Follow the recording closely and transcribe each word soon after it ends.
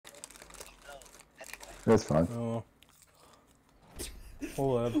That's fine. Oh.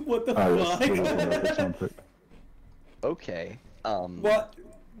 Hold on. What the Yes, fuck? that's one pick. Okay. What?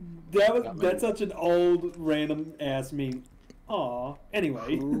 That's such an old random ass meme. Aw.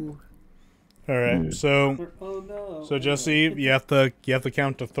 Anyway. Who? All right. So Oh no. so Jesse, you have to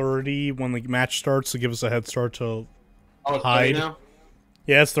count to 30 when the match starts to give us a head start to Oh, it's hide. now?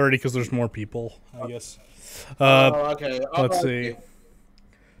 Yeah, it's 30 because there's more people, I guess. Okay. Let's see.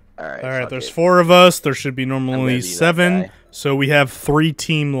 All right. All right, fuck there's it. 4 of us. There should be I'm gonna normally be that 7, guy. so we have 3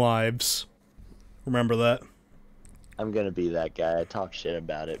 team lives. Remember that. I'm gonna be that guy. I talk shit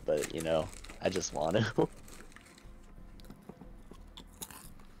about it, but you know, I just want to.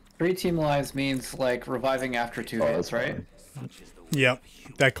 3 team lives means like reviving after 2 hits, that's right? fine. Yep,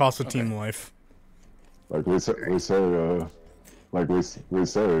 that costs a team life. Like we say, like we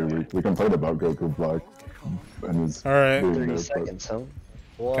say, we complain about Goku Black, and it's All right. being 30 there, but seconds, huh?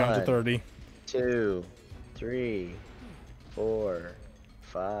 Count to 1, 30. 2, 3, 4,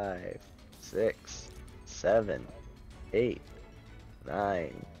 5, 6, 7, 8,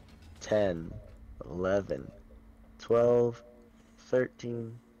 9, 10, 11, 12,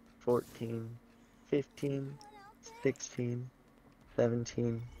 13, 14, 15, 16,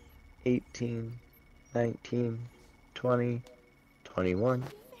 17, 18, 19, 20, 21,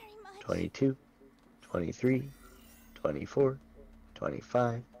 22, 23, 24,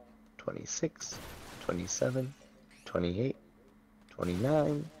 25, 26, 27, 28,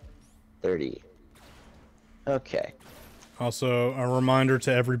 29, 30. Okay. Also, a reminder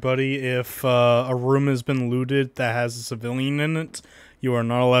to everybody, if a room has been looted that has a civilian in it, you are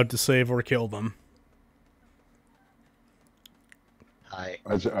not allowed to save or kill them. Hi.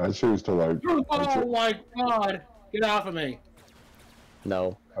 I choose to like. Oh my god! Get off of me!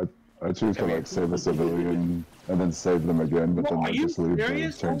 No. I choose to like save a civilian and then save them again, but then Are I you just leave the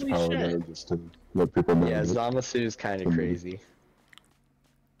serious? change Holy power shit. there just to let people know. Yeah, that- Zamasu's kind of crazy.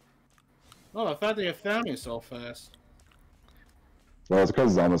 Oh, the fact that you found me so fast. Well, it's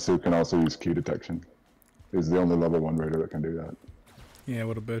because Zamasu can also use key detection. He's the only level 1 raider that can do that. Yeah,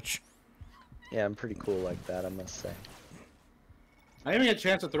 what a bitch. Yeah, I'm pretty cool like that, I must say. I didn't even get a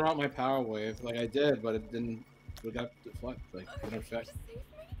chance to throw out my power wave. Like I did, but it didn't. We got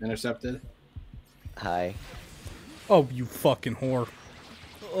intercepted. Hi. Oh, you fucking whore.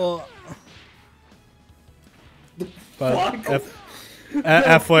 But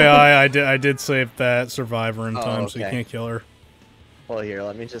FYI, I did save that survivor in time, so you okay. can't kill her. Well, here,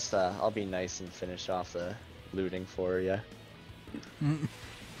 let me just, I'll be nice and finish off the looting for you.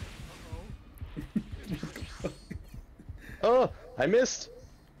 Oh, I missed.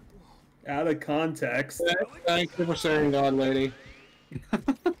 Out of context. Thank you for saying God, lady. I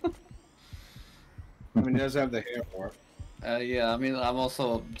mean, he does have the hair for it. Yeah, I mean, I'm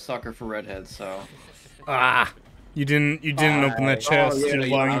also a sucker for redheads, so. Ah! You didn't open that chest, yeah, you you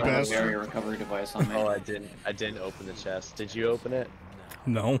lying I don't have a bastard. barrier recovery device on me. Oh, I didn't open the chest. Did you open it?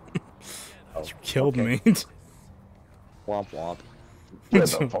 No. Oh, You killed okay. me. Womp womp.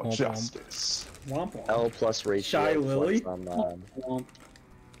 Get up for Womp womp. justice. Womp womp. L plus ratio. Shy Lily? plus Womp.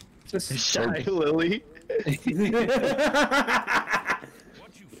 Shy Lily.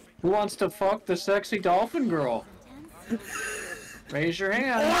 Who wants to fuck the sexy dolphin girl? Raise your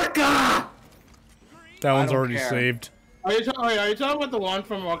hand. That one's don't already care. saved. Are you talking about the one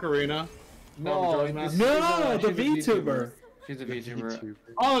from Ocarina? No, No, the VTuber. She's a VTuber.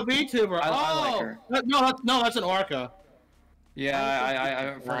 Oh, the VTuber. I like Oh, her. no, that's an Orca.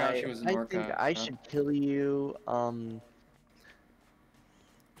 Yeah, I forgot she was an I orca. think I so. should kill you.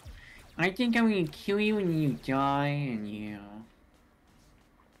 I think I'm gonna kill you when you die, and you.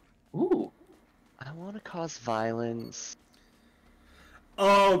 Ooh. I want to cause violence.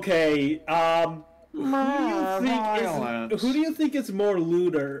 Okay, who Violence. do you think is more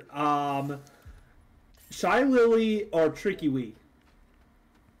looter? Shy Lily or Tricky Wee?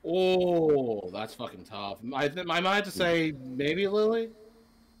 Oh, that's fucking tough. I might have to say maybe Lily.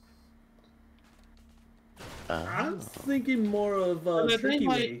 I'm thinking more of I think, Tricky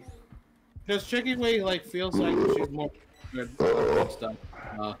like- Wee. Because Tricky Way like feels like she's more good at stuff.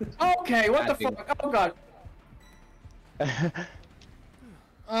 Okay, what the I think- fuck? Oh god.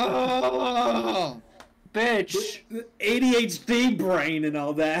 Oh, bitch. ADHD brain and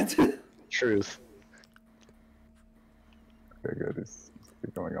all that. Truth. Okay, good. He's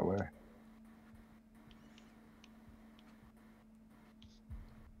going away.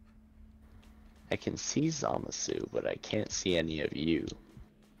 I can see Zamasu, but I can't see any of you.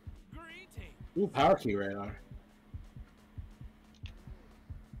 Ooh, power key radar.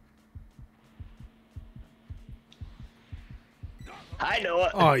 I know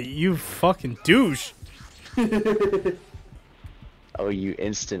it. Oh, you fucking douche. Oh, you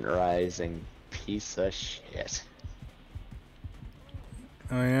instant rising piece of shit.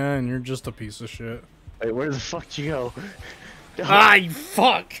 Oh yeah, and you're just a piece of shit. Wait, where the fuck did you go? Ah, you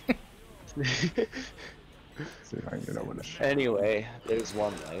fuck! See if I can get over this shit. Anyway, there's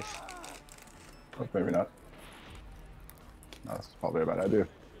one life. Oh, maybe not. No, that's probably a bad idea.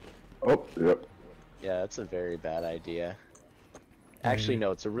 Oh, yep. Yeah, that's a very bad idea. Actually,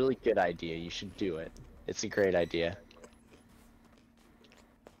 no, it's a really good idea. You should do it. It's a great idea.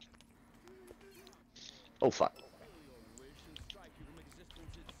 Oh, fuck.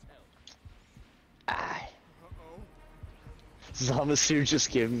 Ah. Zamasu just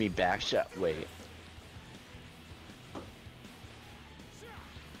giving me backshot. Wait.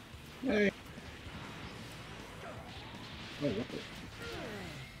 Hey. Oh, what the-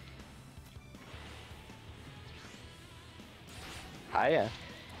 Hiya.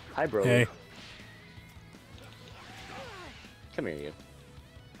 Hi, bro. Hey. Come here, you.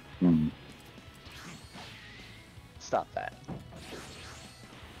 Hmm. Stop that.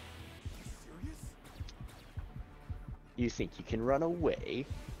 You think you can run away?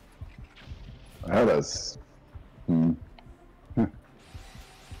 I had us. Hmm.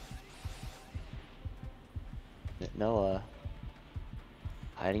 No,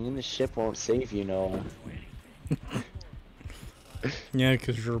 hiding in the ship won't save you, no. Yeah,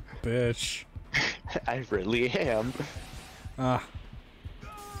 cause you're a bitch. I really am. Ah.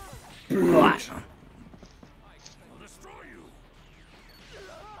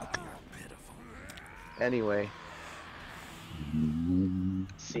 Anyway.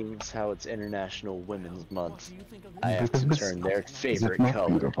 Seems how it's International Women's Month. I have to turn their favorite color.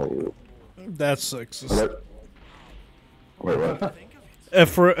 Beautiful. That's sexist. Wait, what?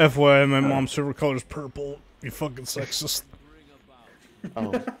 FYI, my mom's favorite color is purple. You fucking sexist.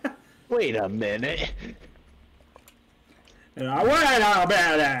 Oh. Wait a minute. Wait a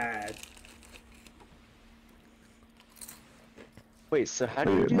minute! Wait, so how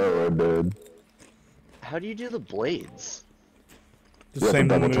do you Wait, do no, I did. how do you do the blades? The You have to same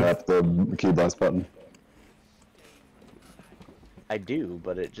double move. tap the key blast button. I do,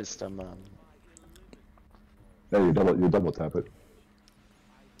 but it just Yeah, you double tap it.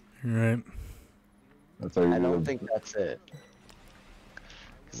 Right. That's how you I do don't it. think that's it.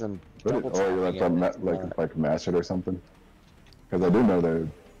 Cause I'm Really? double Oh, you have tapping to it, it's not- like mash it or something. Because I do know they.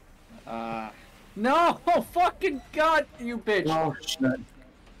 No! Oh, fucking god, you bitch! Oh, shit.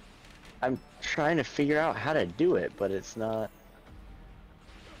 I'm trying to figure out how to do it, but it's not.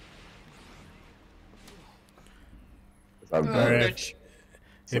 I've done Alright. it. Bitch.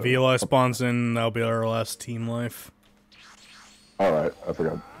 If So- Eli spawns in, that'll be our last team life. Alright, I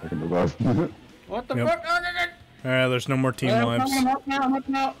forgot. I can move on. What the Yep. fuck? Alright, there's no more team lives. I'm up now, I'm up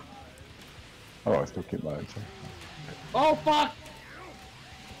now. Oh, I still keep mine. Oh, fuck!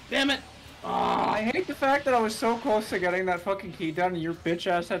 Damn it! Ah, I hate the fact that I was so close to getting that fucking key done and your bitch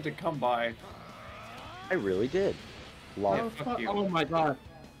ass had to come by. I really did. Long. Yeah, oh, fuck fuck. you. Oh my god.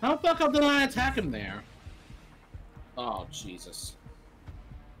 How the fuck did I attack him there? Oh, Jesus.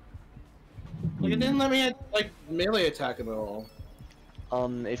 Like, it didn't let me, like, melee attack him at all.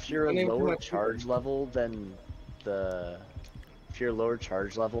 If you're a I mean, lower what- charge level, then if you're lower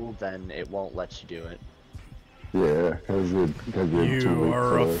charge level, then it won't let you do it. Yeah, because you're too You weak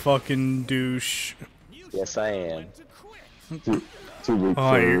are a for fucking douche. Yes, I am. too weak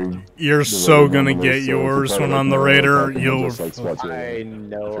Oh, for you're the so regular gonna numbers, get so if you yours try to, when like, I'm the melee raider. attack, it'll You'll. just, like, swat you. I if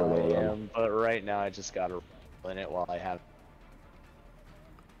know you're I lower level. am, but right now I just gotta roll in it while I have.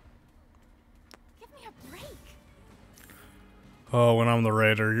 Give me a break. Oh, when I'm the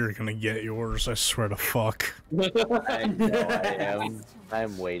raider, you're gonna get yours. I swear to fuck. I know I am.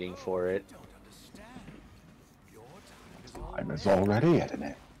 I'm waiting for it. Time is already, isn't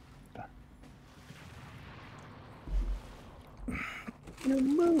it? You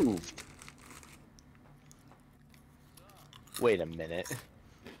moved. Wait a minute.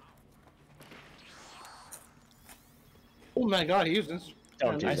 Oh my god, he used this.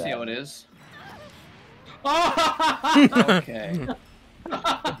 Don't do I that. see how it is. Oh! Okay.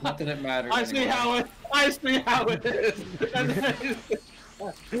 Not that it matters. I see anymore. how it. I see how it is.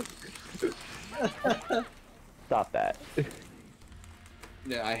 Stop that.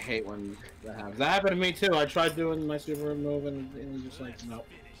 Yeah, I hate when that happens. That happened to me too. I tried doing my super move and it was just like no.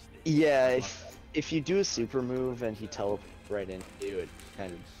 Yeah, if you do a super move and he teleports right into you, it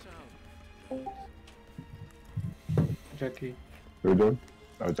kind of. Jackie. Who are you doing?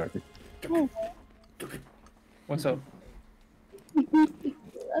 Oh, Jackie. What's up?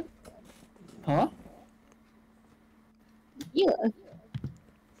 Huh?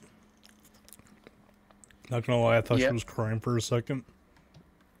 Not gonna lie, I thought Yep. she was crying for a second.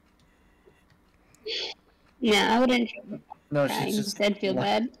 No, I wouldn't No, cry. she's just Instead, feel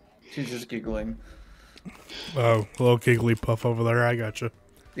bad. she's just giggling. Oh, little giggly puff over there. I gotcha.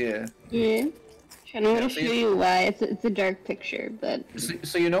 Yeah. Yeah. Trying to see- show you why. It's a dark picture, but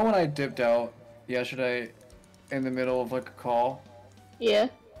So you know when I dipped out yesterday in the middle of like a call? yeah.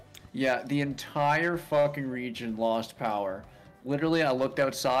 Yeah, the entire fucking region lost power. Literally, I looked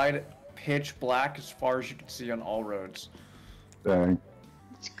outside, pitch black as far as you could see on all roads. Dang.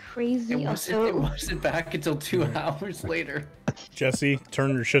 It's crazy. It Also, wasn't back until 2 hours later. Jesse,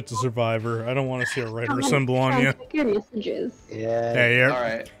 turn your shit to Survivor. I don't want to see a Raider Sean, symbol on Sean, you. check your messages. Yeah. Hey, yeah,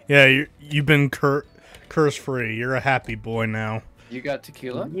 Alright, you've been curse free. You're a happy boy now. you got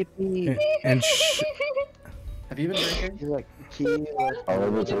tequila? Yippee. And Have you been drinking? You're like, tequila. I'll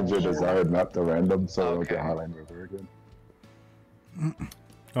ever change your desired map to random so I don't get Okay. Highline River again.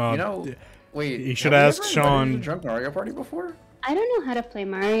 You know, wait. you should have we ask ever Sean- invited you to Drunk Mario Party before? I don't know how to play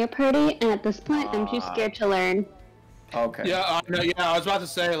Mario Party, and at this point, I'm too scared to learn. Okay. Yeah, no, yeah, I was about to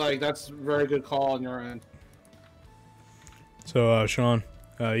say, like, that's a very good call on your end. so, Sean,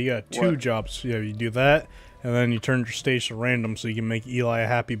 you got 2 What? jobs. Yeah, you do that, and then you turn your stage to random so you can make Eli a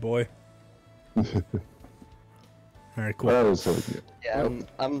happy boy. All right, cool. That was so good. Yeah,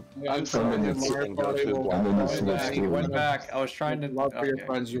 I'm Yeah, I'm sorry. sorry. Mario Party will- And then you Yeah, switch Yeah, you to- went back. I was trying to. Love for your Okay.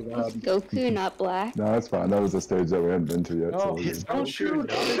 friends you love. Goku, not black. No, that's fine. That was a stage that we hadn't been to yet. No, So we His- don't shoot.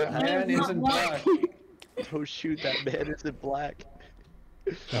 That man isn't black. Oh shoot, that man isn't black.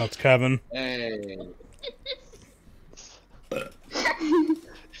 Now it's Kevin. Hey.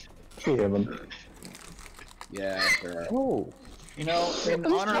 Kevin. Yeah, sure. Oh, You know, in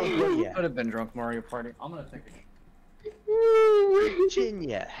honor of what Yeah. could have been Drunk Mario Party, I'm gonna take a shit.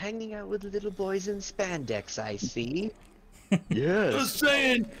 Virginia, hanging out with little boys in spandex, I see. Yes.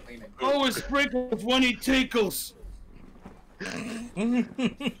 saying, always sprinkle with when he tickles.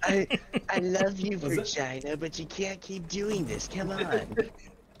 I love you, Virginia, but you can't keep doing this. Come on.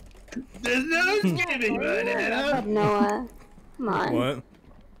 There's no escaping right now. But Noah, come on. What?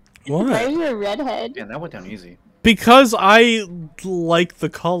 Why What? are you a redhead? Yeah, that went down easy. Because I like the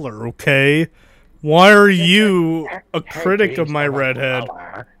color, okay? Why are you a critic of my redhead?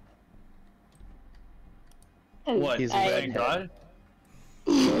 What? He's a I- redhead. God?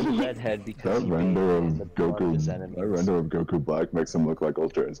 Redhead because That he render of raised the blood of Goku, his that enemies. render of Goku Black makes him look like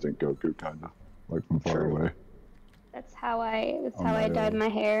Ultra Instinct Goku, kinda, like from far True. away. That's how I. That's Oh how my I dyed God. my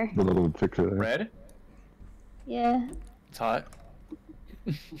hair. The little picture there. Red? Yeah. It's hot.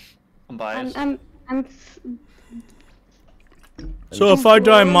 I'm biased. I'm. So if I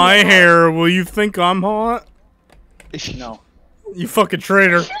dye my hair, will you think I'm hot? No. You fucking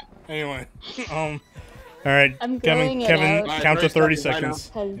traitor. Anyway, all right, I'm Kevin, growing it Kevin, out. count to 30 Right now. seconds.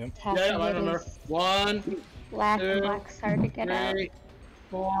 Because Yep. half Yeah, I of it remember. is 1, black. two, And black's hard to get out. 3,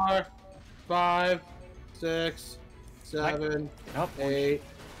 4, 5, 6, 7, Nope. 8,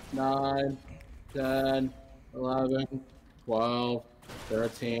 9, 10, 11, 12,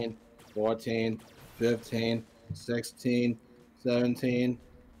 13, 14, 15, 16, 17,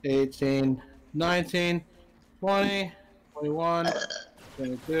 18, 19, 20, 21,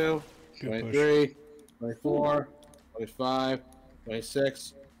 22, Good 23, 24, 25,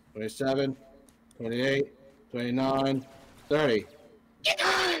 26, 27, 28, 29, 30. You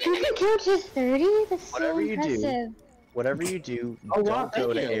can count to 30? That's so Whatever you do. impressive. Whatever you do, Oh, wow, don't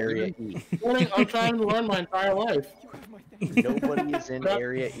go thank to you. Area E. I'm trying to learn my entire life. Nobody is in But-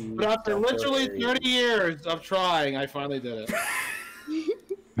 Area E. But after don't go to literally Area 30 years of trying, I finally did it.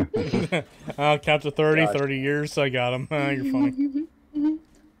 I'll count to 30, God. 30 years, I got him. You're funny.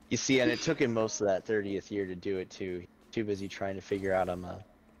 You see, and it took him most of that 30th year to do it too. Too busy trying to figure out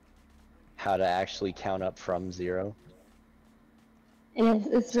how to actually count up from 0.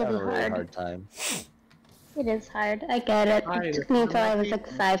 It's Having really a really hard. hard time. It is hard. I get it. Hi, It took me until I was like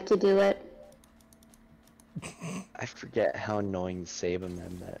 5 to do it. I forget how annoying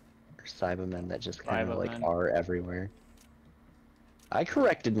Cybermen that just kind of like Cybermen. are everywhere. I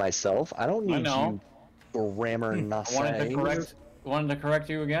corrected myself. I don't need know. you grammar I wanted to correct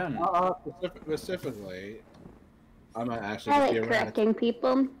you again. Specifically, I'm not actually I just like be around. correcting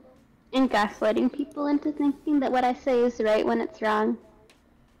people and gaslighting people into thinking that what I say is right when it's wrong.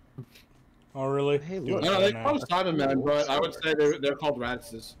 Oh, really? Hey, Do look. it No, right they now. call them Cybermen, but I would say they're called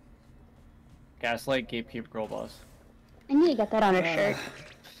Radishes. Gaslight, gatekeep, girl boss. I need to get that on a shirt.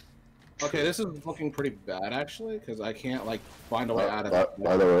 Okay, this is looking pretty bad actually, because I can't like find a way out of it.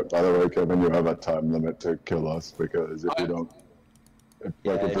 By the way, Kevin, you have a time limit to kill us because if you don't, if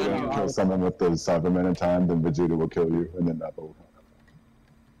you if you don't don't- kill someone with the Cybermen in time, then Vegeta will kill you, and then that will.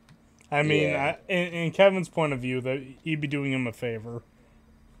 I mean, Yeah. in Kevin's point of view, that you'd be doing him a favor.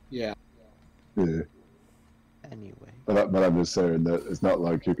 Yeah. Yeah. Anyway. But I'm just saying that it's not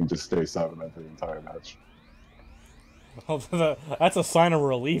like you can just stay silent the entire match. Well, that's a sign of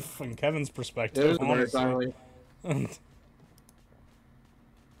relief from Kevin's perspective. It is very honestly. silently.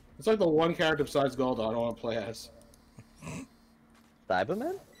 It's like the one character besides Gold I don't want to play as.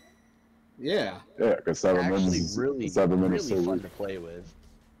 Cyberman? Yeah, Yeah. because Actually, Cyberman really is so fun weak. to play with.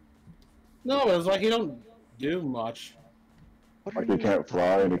 No, but it's like you don't do much. Like he can't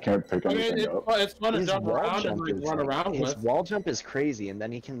fly and he can't pick I mean, anything up. it's fun to His jump wall around and jump like is run around his with. wall jump is crazy, and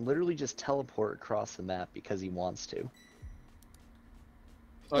then he can literally just teleport across the map because he wants to.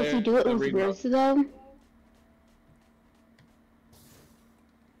 Oh, Does yeah, he do it the with remote. Riz though?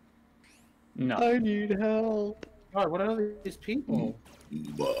 No. I need help. God, what are these people?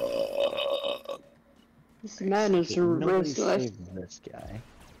 This man is Nobody ruthless. saved this guy.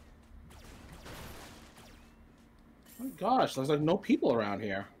 Oh my gosh, there's like no people around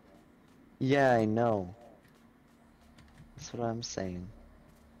here. Yeah, I know. That's what I'm saying.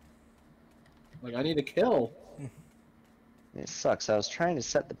 Like I need to kill. It sucks. I was trying to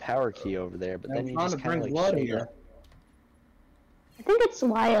set the power key over there, but I'm then you trying just to kind bring of like blood showed here. up. I think it's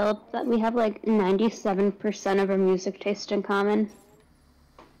wild that we have like 97% of our music taste in common.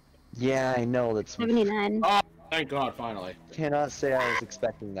 Yeah, I know. That's 79. Thank God, finally. cannot say I was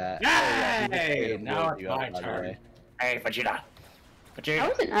expecting that. Yay! Oh, Now yeah, it's my by the turn. way. Hey, Vegeta. I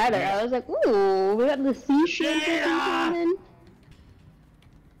wasn't either. I was like, ooh, we got the sea shit in common.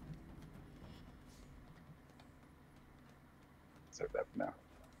 Save that for now.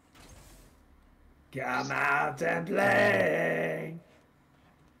 Come out and play.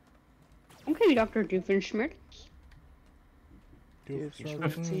 Okay, Dr. Doofenshmirtz.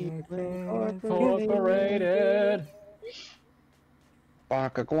 Incorporated.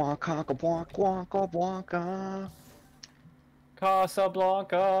 Waka guaka guaka guaka guaka.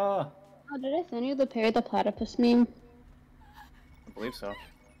 Casablanca. Oh, did I send you the Perry the Platypus meme? I believe so.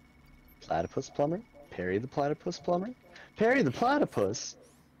 Platypus plumber? Perry the platypus plumber? Perry the platypus?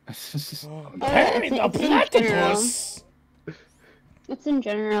 Perry the it's in general. platypus! It's in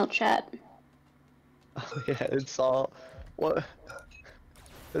general chat. Oh yeah, it's all... What?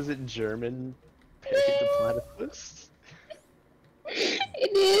 Is it German? Perry the platypus?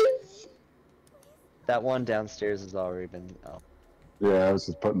 It is. That one downstairs has already been... Oh, Yeah, I was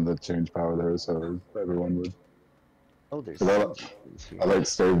just putting the change power there so everyone would. oh there's... Well, things here. I like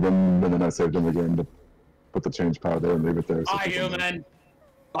saved them and then I saved them again to put the change power there and leave it there. So Bye, people know. human.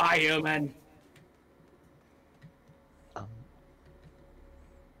 Bye, human. Um,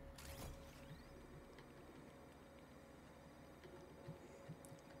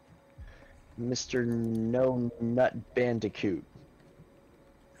 Mr. No Nut Bandicoot.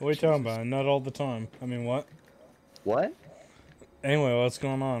 What are you talking about? Not all the time. I mean, what? What? Anyway, what's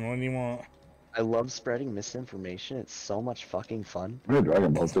going on? What do you want? I love spreading misinformation. It's so much fucking fun. How many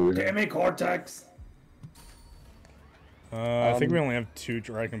Dragon Balls do we have? Damn it, Cortex. I think we only have 2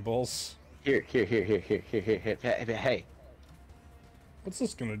 Dragon Balls. Here. Hey. What's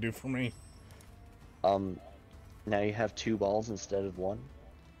this gonna do for me? Now you have 2 balls instead of 1.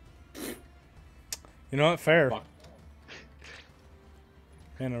 You know what? Fair. Fuck.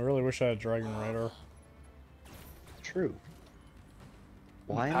 Man, I really wish I had Dragon Rider. True.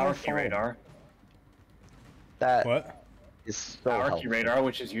 Why am I Power key falling? radar. That What? is so Power key helpful. radar,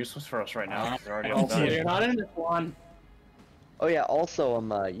 which is useless for us right now. They're already all Oh, done. you're not in this one. Oh yeah, also,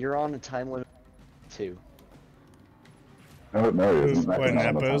 you're on a time limit too. No, he isn't. Wait, That's not on the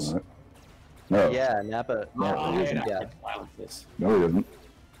Nappa is? time limit. No, Yeah, Nappa. Oh, Nappa I is, hate yeah. this. no, he isn't.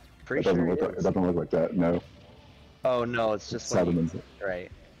 Pretty It doesn't sure look it like, it is. doesn't look like that. No, Oh no, it's just when you, Cyberman's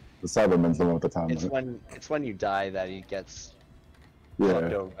right. the Cyberman's the one with the time It's limit. when you die that he gets fucked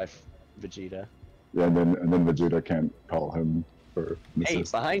Yeah, over by Vegeta. yeah, and then Vegeta can't call him for an Hey,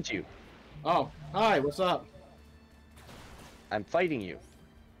 assist. behind you! Oh, hi, what's up? I'm fighting you.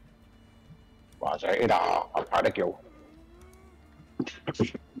 Vegeta, I'll try to kill.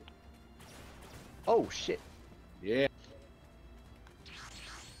 Oh shit! Yeah.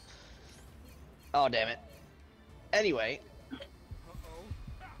 Oh damn it. Anyway,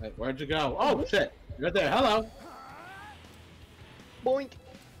 Hey, where'd you go? Oh, shit. You're right there. Hello. boink!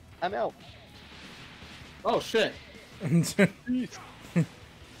 I'm out. Oh, shit. I'm just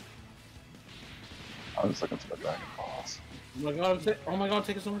looking for the Dragon Balls. Oh my god, I'm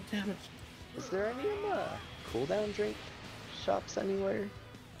taking so much damage. Is there any cooldown drink shops anywhere?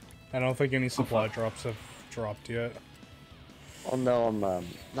 I don't think any supply drops have dropped yet. Oh no,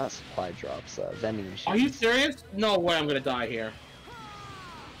 not supply drops, vending machines. Are you serious? No way I'm gonna die here.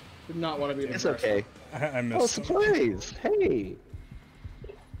 Did not want to be. It's okay. I Oh, missed him. supplies! Hey!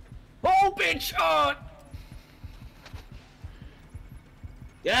 Oh, bitch!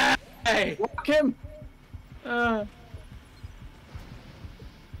 Yeah. Hey. Fuck him! Oh,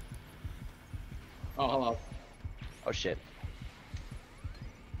 hello. Oh shit.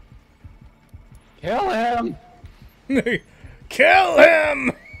 Kill him! Kill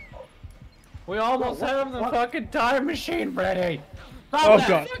him! We almost have the fucking time machine ready. Stop Oh, that.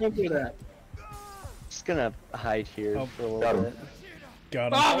 God. Don't do that. Just gonna hide here Oh, for a got little him. bit.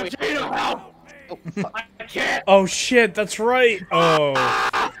 Got him. Oh, Vegeta, help! Oh, fuck. I can't. Oh shit, that's right.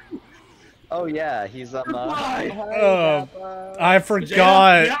 Oh, Oh yeah, he's on the. oh, I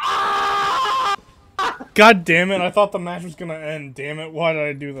forgot. Ah! God damn it! I thought the match was gonna end. Damn it! Why did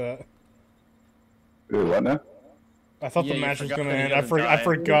I do that? Wait, what now? I thought Yeah, the you match was forgot gonna that end. you I hadn't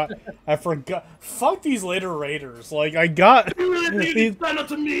forgot. died. I forgot. Fuck these later Raiders. Like I got. You really need these- to send it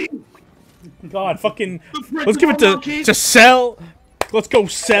to me. God, fucking. The Let's give it monkey. to Cell. Let's go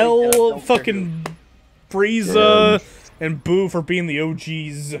Cell. don't Fucking Frieza and Boo for being the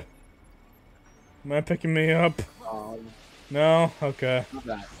OGs. Am I picking me up? No. Okay.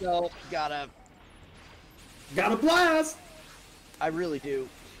 No, gotta. Got a blast! I really do.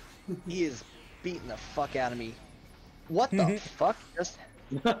 He is beating the fuck out of me. What the fuck? Just.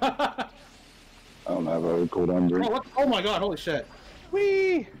 I don't have a cooldown break. Oh, what? Oh my god! Holy shit!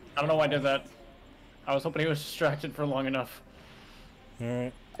 Whee! I don't know why I did that. I was hoping he was distracted for long enough. All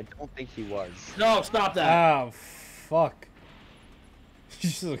right. I don't think he was. No, stop that! Ah, fuck.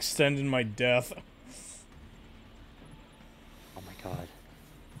 He's just extending my death. Oh my god.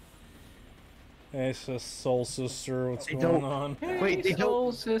 Hey, it's just Soul Sister. What's They going don't- on? Wait, they don't.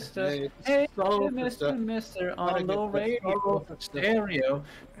 Soul sister. Hey, Hey, soul Mr. sister. On the radio, stereo.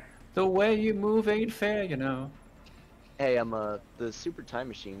 The way you move ain't fair, you know. Hey, the Super Time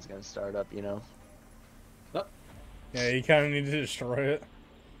Machine's gonna start up, you know. Yeah, you kind of need to destroy it.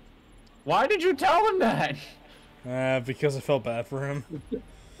 Why did you tell him that? Because I felt bad for him.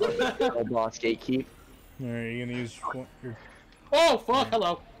 Old boss gatekeep. Alright, you gonna use your... Oh fuck!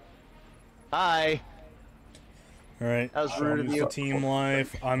 Hello. Hi. Alright, That was so rude I'll of use you. a team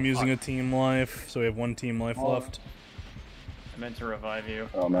life. I'm using a team life, so we have one team life left. I meant to revive you.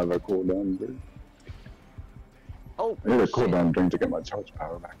 I don't have a cooldown break. Oh. I need a shit. cooldown drink to get my charge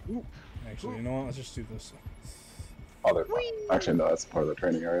power back. Actually, you know what? Let's just do this. Oh, they're fine. Actually, no, that's part of the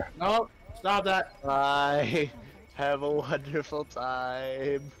training area. No, stop that. Bye. Have a wonderful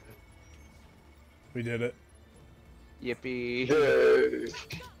time. We did it. Yippee. Yay!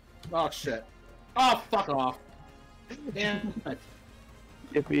 Oh shit. Oh fuck off. Damn it.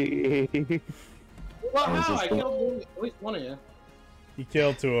 Yippee. Well, Oh, is how? this I the- killed at least one of you. He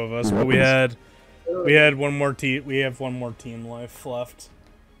killed two of us, but we had one more team. We have one more team life left.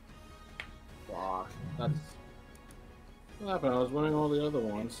 Fuck. That's. What happened? I was winning all the other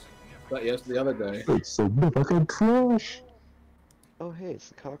ones. But yes, the other day. It's so fucking trash. Oh hey, it's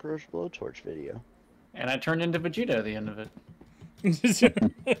the cockroach blowtorch video. And I turned into Vegeta at the end of it.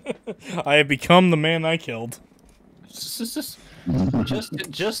 I have become the man I killed.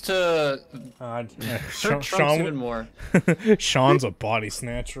 just to hurt Trunks even more. Sean's a body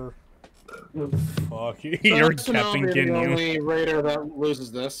snatcher. Fuck, you're Trunks and I'll Captain be the Ginyu. only raider that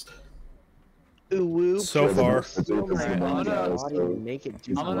loses this. Ooh woo. So far. It's the Oh my one guy, god, so- make it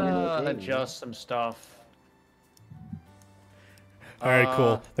do I'm one more gonna thing. adjust some stuff. Alright,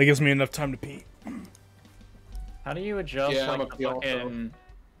 cool. That gives me enough time to pee. How do you adjust Yeah, I'm like a the pee also. fucking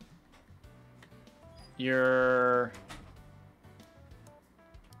your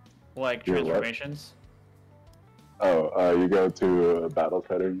like Your what? transformations? Oh, you go to battle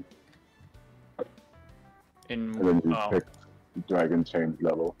setting, In and then you oh pick dragon change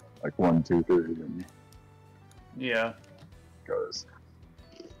level, like 1, 2, 3, and yeah. it goes.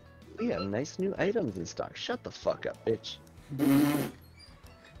 We have nice new items in stock. Shut the fuck up, bitch.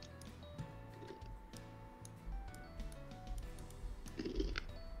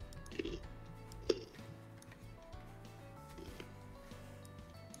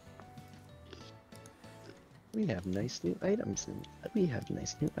 We have nice new items and we have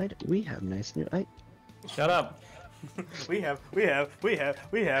nice new items. We have nice new items. Shut up. We have.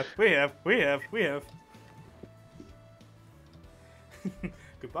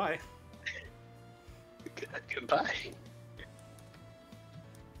 Goodbye. Goodbye.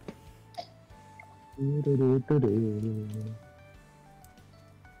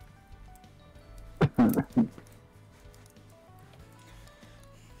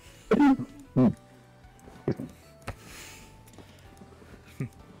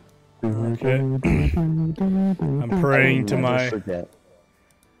 Okay. I'm praying to my. Forget.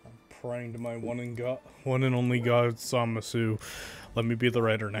 praying to my one and only God, Samasu. Let me be the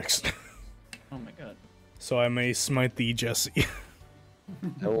writer next. Oh my god. So I may smite thee, Jesse.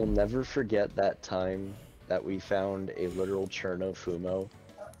 I will never forget that time that we found a literal Cherno Fumo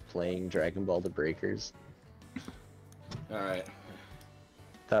playing Dragon Ball The Breakers. Alright.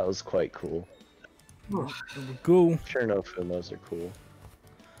 That was quite cool. Go. Cherno Fumos are cool.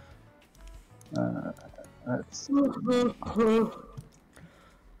 That's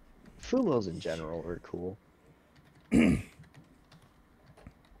Fumos in general are cool. Come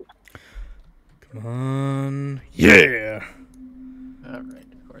on. Yeah.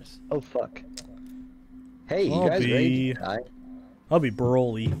 Alright, of course. Oh fuck. Hey, you I'll guys ready be- to die? I'll be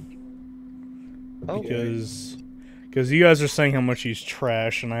Broly. Oh, Because you guys are saying how much he's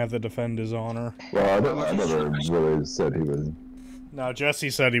trash, and I have to defend his honor. well, I never really said he was. No, Jesse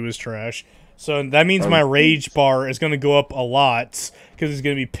said he was trash. So that means my rage bar is going to go up a lot, because he's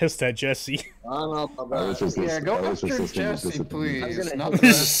going to be pissed at Jesse. I don't know about I was that. just Yeah, go I was just after listening to Jesse, discipline. I'm please. gonna Not hit the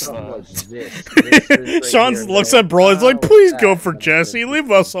you rest of with us. this. This right Sean here, looks man. at Broly, he's like, Oh, please go that. for Jesse, leave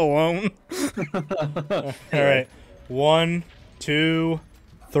us alone. Alright. 1, 2,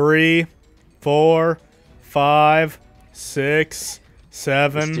 3, 4, 5, 6, This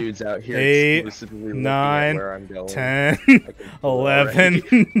 7, dude's out here 8, exclusively looking at 9, where I'm going. 10, I can pull it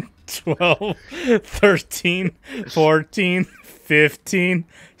 11, 12, 13, 14, 15,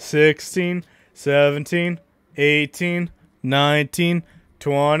 16, 17, 18, 19,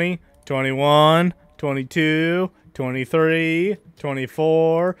 20, 21, 22, 23,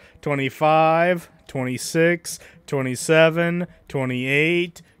 24, 25, 26, 27,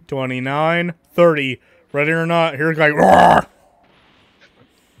 28, 29, 30. Ready or not, here's like roar!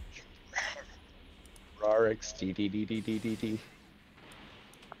 Rarix, D.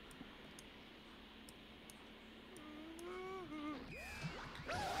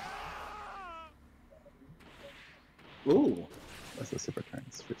 Ooh. That's a super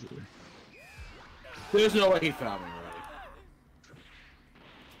transfer. There's no way he found me already.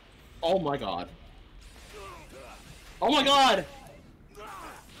 Oh my god. Oh my god!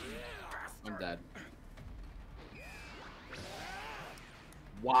 I'm dead.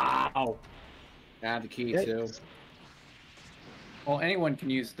 Wow. I have the key too. Well, anyone can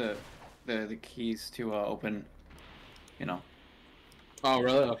use the keys to open, you know. Oh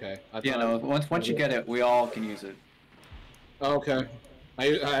really? Okay. I Yeah, no. Once you get it, we all can use it. Okay. I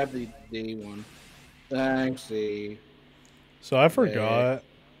have the D one. Thanks, D. So I forgot,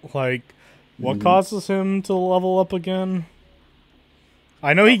 like, what causes him to level up again?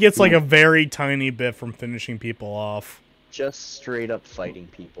 I know he gets like a very tiny bit from finishing people off. Just straight up fighting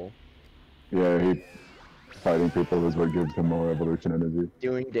people. Yeah, fighting people is what gives him more evolution energy.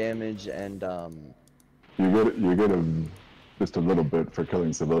 Doing damage and, You get just a little bit for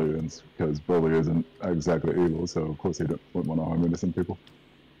killing civilians, because Broly isn't exactly evil, so of course he wouldn't want to harm innocent people.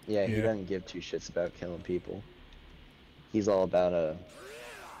 yeah, he Yeah. doesn't give two shits about killing people. He's all about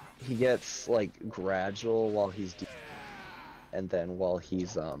he gets, like, gradual while he's and then while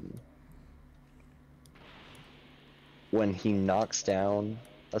he's, when he knocks down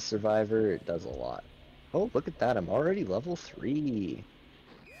a survivor, it does a lot. Oh, look at that, I'm already level 3.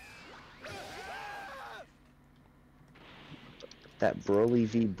 That Broly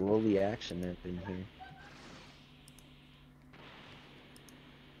v Broly action up in here.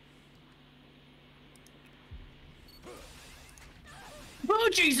 Oh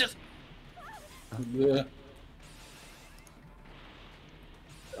Jesus! Yeah.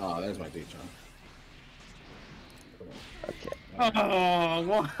 Oh, there's my D, John. Okay. Oh,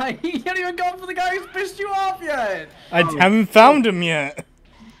 why? You can't even go for the guy who's pissed you off yet. I haven't found him yet.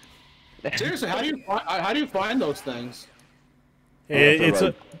 Seriously, how do you find those things?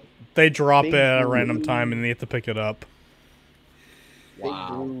 They drop it Big at a blue. random time and you have to pick it up.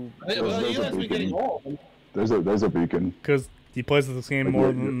 Wow. Big Well, There's you a guys be getting beacon. old. There's a beacon. Because he plays this game Like, more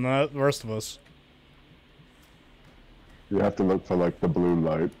you- than the rest of us. You have to look for like the blue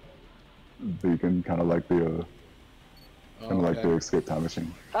light beacon, kind of like the like the escape time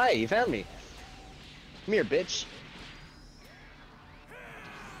machine. Hi, you found me. Come here, bitch.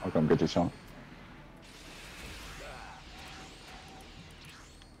 I'll come get you, Sean.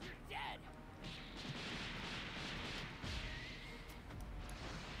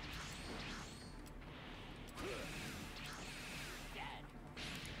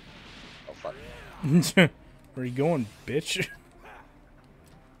 Oh fuck. Where are you going, bitch?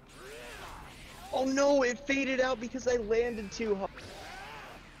 Oh no, it faded out because I landed too hard.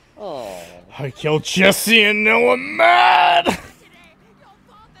 Oh. I killed Jesse and now I'm mad!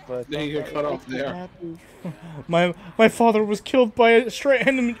 Then you get cut off there. My father was killed by a straight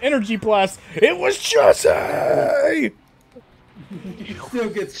energy blast. It was Jesse. He still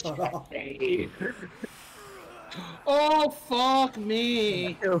gets cut off. Oh fuck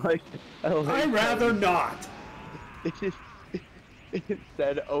me! I'd rather not. It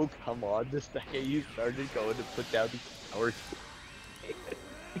said, "Oh come on!" The second you started going to put down the power.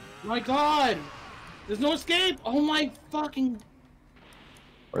 My God! There's no escape! Oh my fucking!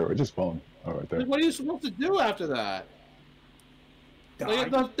 Wait, just spawn. Oh, right there. Like, what are you supposed to do after that?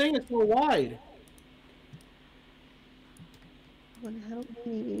 Like, Die. the thing is so wide. Someone help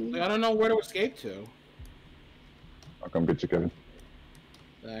me. Like, I don't know where to escape to. I'll come get you, Kevin.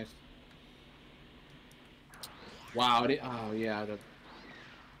 Thanks. Wow. Oh yeah. To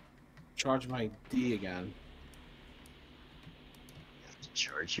charge my D again.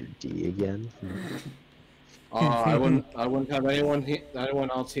 Charge your D again. Oh, I wouldn't have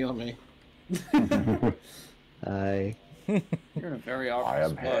anyone else heal me. Hi. You're in a very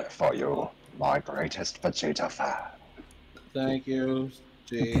awkward spot. for you, my greatest Vegeta fan. Thank you.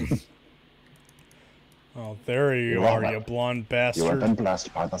 Jeez. Oh, there you You're are, welcome. you blonde You have bastard. been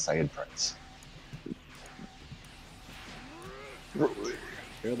blessed by the Saiyan Prince.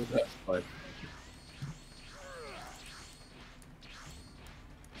 You're the best, but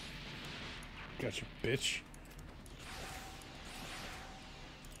Gotcha, bitch.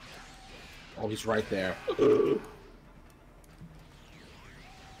 oh, he's right there.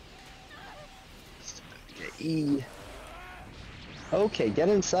 E. Okay, get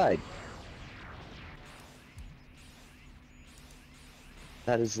inside.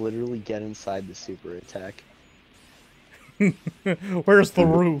 That is literally get inside the super attack. Where's the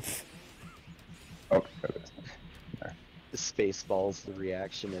roof? Oh, there it is. The Spaceballs, the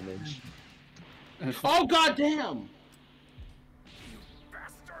reaction image. Oh goddamn!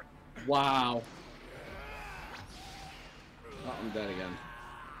 Wow. Oh, I'm dead again.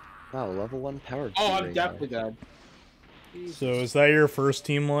 Wow, level 1 power. Oh, key I'm right definitely now. dead. So is that your first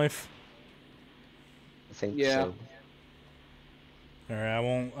team life? I think Yeah. so. Alright,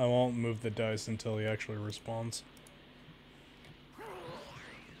 I won't move the dice until he actually respawns.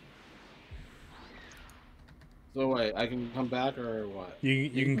 So wait, I can come back or what? You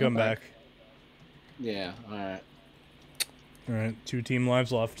can come back. Yeah, alright. Alright, 2 team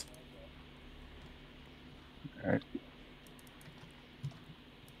lives left. Alright.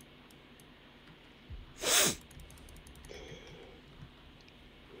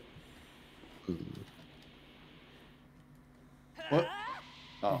 What?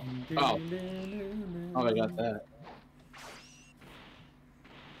 Oh. Oh. Oh, I got that.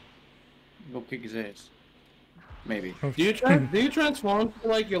 Go kick his ass. Maybe. Do you transform to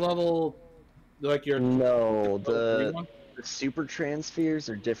like your level, like your No, three the one? super transfers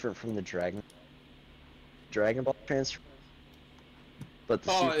are different from the Dragon Ball transfer. But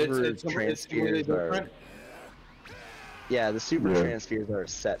the Oh, super it's really transfers are different. yeah, the super Yeah. transfers are a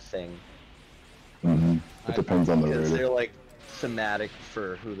set thing. Mm-hmm. It depends on the Because raider. they're like thematic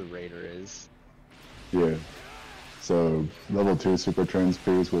for who the raider is. Yeah. So level 2 super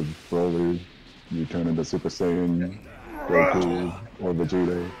transfers with Broly, you turn into Super Saiyan Goku or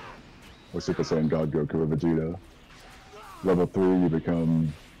Vegeta, or Super Saiyan God Goku or Vegeta. Level 3 you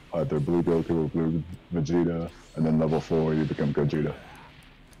become either Blue Goku or Blue Vegeta, and then level 4 you become Gogeta.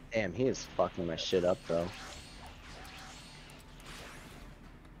 Damn, he is fucking my shit up though.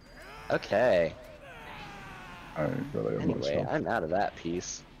 Okay. I ain't really have much Anyway, help. I'm out of that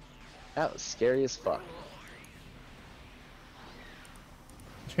piece. That was scary as fuck.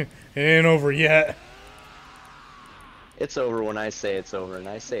 It ain't over yet. It's over when I say it's over, and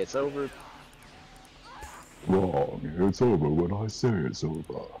I say it's over. Wrong. It's over when I say it's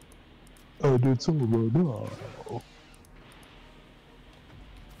over. And it's over now.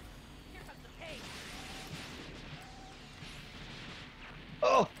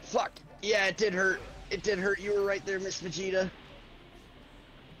 Oh, fuck! Yeah, it did hurt. It did hurt. You were right there, Miss Vegeta.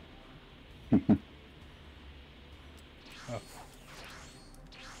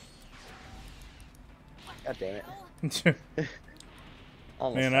 God damn it.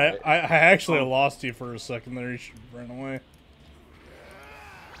 Almost Man, had it. I actually lost you for a second there. You should run away.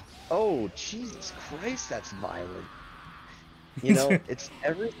 Oh, Jesus Christ, that's violent. You know, it's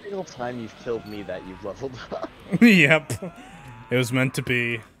every single time you've killed me that you've leveled up. Yep. It was meant to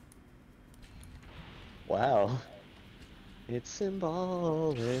be. Wow. It's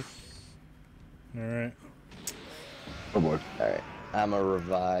symbolic. Alright. Oh boy. Alright, I'm a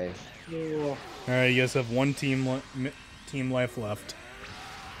revive. Alright, you guys have 1 team life left.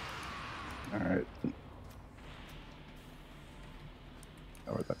 Alright.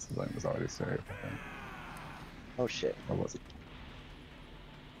 Oh, that's the line was already saved. I think. Oh shit. Or was it?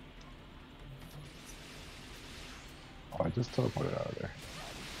 Oh, I just teleported out of there.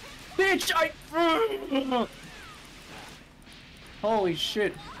 Bitch, Holy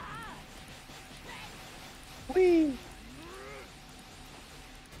shit. Whee!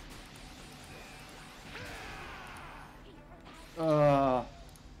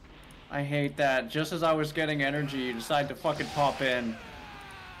 I hate that. Just as I was getting energy, you decide to fucking pop in.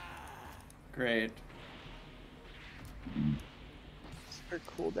 Great. Is there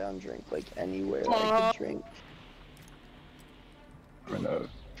a cooldown drink like anywhere I could drink? I mean,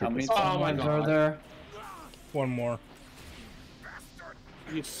 How many Oh my times God. are there? One more.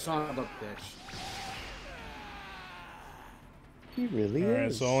 You son of a bitch. He really Alright,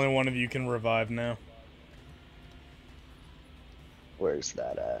 is. so only one of you can revive now. Where's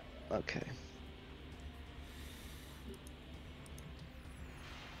that at? Okay.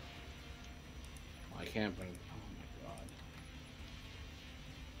 I can't bring. Oh my god.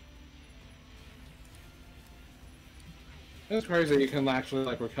 It's crazy you can actually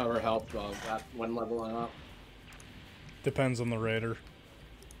like recover health that when leveling up. Depends on the raider.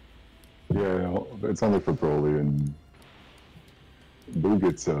 yeah, it's only for Broly, and Boo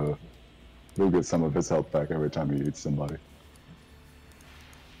gets some of his health back every time he eats somebody.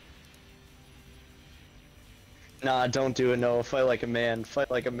 Nah, don't do it. No, fight like a man. Fight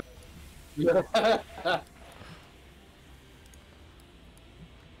like a man.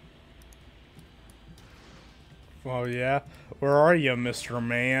 Oh yeah? Where are you, Mr.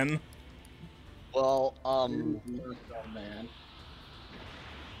 Man? Well, Oh man.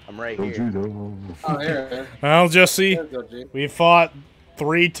 I'm right Don't here. you know? Oh, here. Well, Jesse, There's Goji. we fought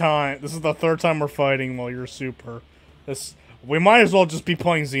 3 times. This is the 3rd time we're fighting while you're super. We might as well just be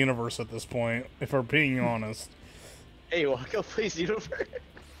playing Xenoverse at this point, if we're being honest. Hey, walk up, please, Universe.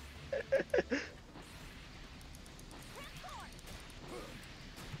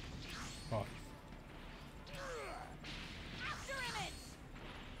 Oh,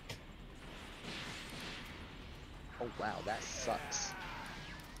 Oh wow, that sucks.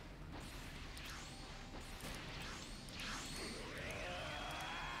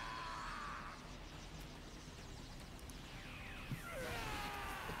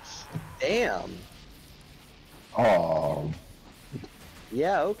 Damn. Oh,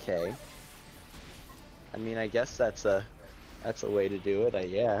 Yeah, okay. I mean, I guess that's a way to do it.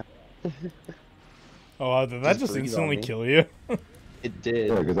 Yeah. oh did that Just just breathe on instantly me. kill you? It did.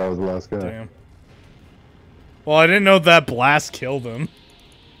 yeah, because I was the last guy. Damn. Well, I didn't know that blast killed him.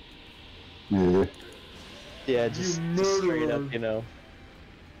 Yeah. Yeah, just straight up, murderer. you know.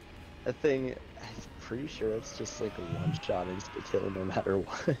 That thing, I'm pretty sure it's just like a one-shot insta-kill no matter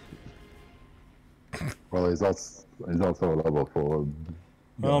what. Well, he's also a level 4.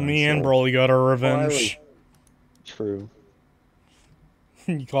 Well, guy, me and so- Broly got our I revenge. True.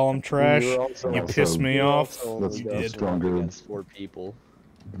 You call him trash? We were also- You piss me we off? also only That's got did. stronger. against 4 people.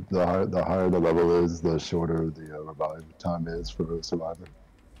 The higher the level is, the shorter the revive time is for a survivor.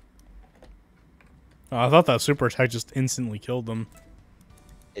 Oh, I thought that super attack just instantly killed him.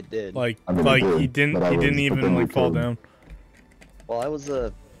 It did. Like, I mean, it like did, he didn't but I was- but even then we like fall killed him. down. Well, I was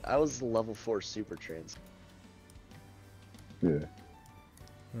the level 4 super trans. Yeah.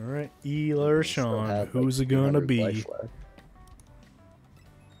 All right, Ela or Still Sean, had, like, who's it gonna 200 be? life left.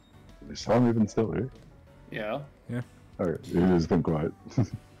 Is Sean even still here? Yeah, Okay, he has been quiet. I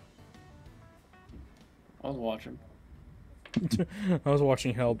was watching. I was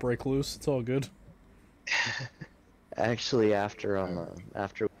watching Hell break loose. It's all good. Actually, after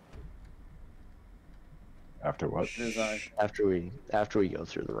After what? after we go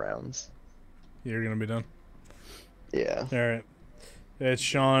through the rounds. You're gonna be done. Yeah. All right. It's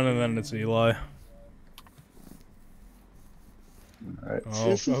Sean, and then it's Eli. Alright. Oh,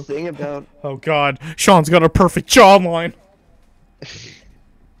 This is the thing about oh God, Sean's got a perfect jawline.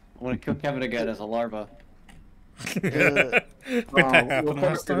 I'm gonna kill Kevin again as a larva. Wait, that happened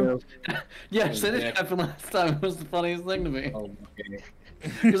last time. Yes, it Yeah. did happen last time. It was the funniest thing to me. Oh, okay.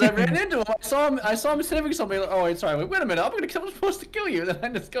 Because I ran into him, I saw him sniffing something. Like, oh wait, sorry. Wait a minute. I'm supposed to kill you. Then I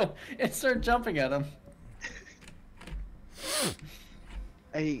just go and start jumping at him.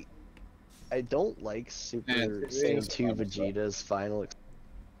 I don't like Super Yeah, Saiyan it's 2 fun, Vegeta's final.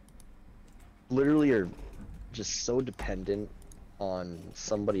 Literally, are just so dependent on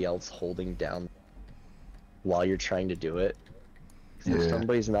somebody else holding down while you're trying to do it. 'Cause if Yeah.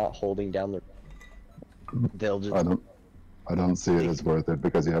 somebody's not holding down their, they'll just. I don't see it as worth it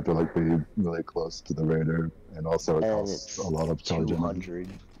because you have to like be really close to the raider, and also it And costs it's a lot of charging. 200.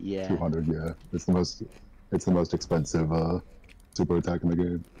 Yeah. 200, yeah. It's the most expensive super attack in the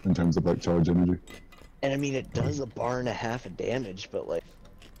game in terms of like charge energy. And I mean, it does a bar and a half of damage, but like,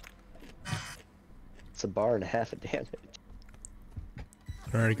 it's a bar and a half of damage.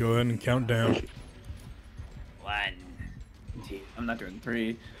 Alright, go ahead and count down. 1, 2. I'm not doing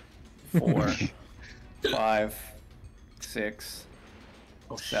 3, 4, 5, 6,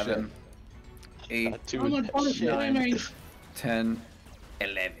 7, 8, Not doing that shit. 9, 10,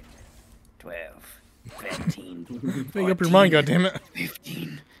 11, 12, 13, Make up your mind, goddammit.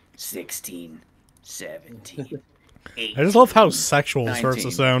 15, 16, 17, 18. I just love how sexual it starts to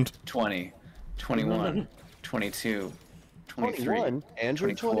 19, sound. 20, 21, 22, 23, 21?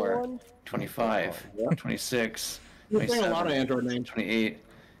 Android 24, 21? 25, 26, You're saying a lot of 27, Android names. 28,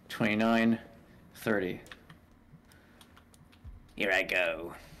 29, 30. Here I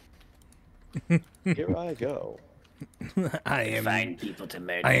go. Here I go. Find people to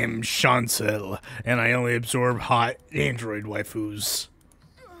murder. I am Chancel, and I only absorb hot android waifus.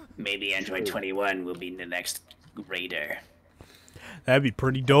 Maybe Android 21 will be the next raider. That'd be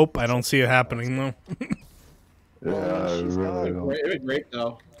pretty dope. I don't see it happening though. Yeah, I she's really not don't. It'd be great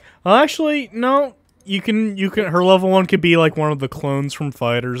though. Well, actually, no. You can. Her level 1 could be like one of the clones from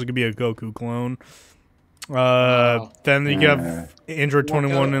Fighters. It could be a Goku clone. Then you can have Android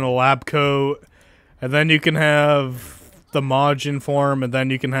 21 in a lab coat, and then you can have the Majin form, and then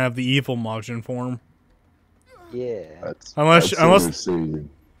you can have the evil Majin form. Yeah. Unless- See,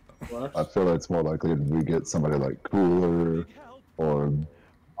 I feel like it's more likely if we get somebody like Cooler or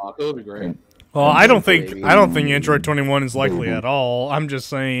It would be great. Well, I don't think Android 21 is likely at all. I'm just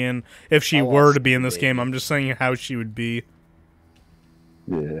saying if she were to be in this game, I'm just saying how she would be.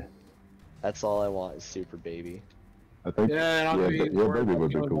 yeah. That's all I want is Super Baby. I think Yeah, and yeah, baby would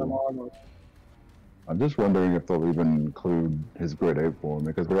be cool. I'm just wondering if they'll even include his grade 8 form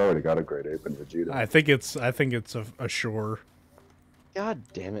because we already got a grade 8 in Vegeta. I think it's a sure. God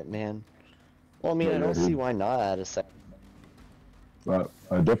damn it, man. Well, I mean, Yeah, I don't dude. see why not add a second. But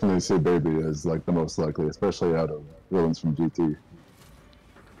I definitely see Baby as like the most likely, especially out of villains from GT.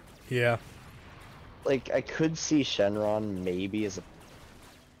 Yeah. Like, I could see Shenron maybe as a.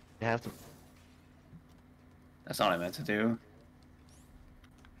 I have to. That's not what I meant to do.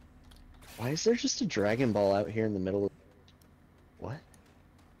 Why is there just a Dragon Ball out here in the middle of.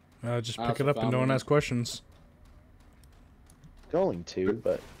 What? Just I pick it also up and found don't one. ask questions. Going to,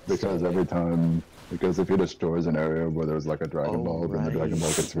 but. Because every time, because if he destroys an area where there's like a Dragon Oh, Ball, then the Dragon Ball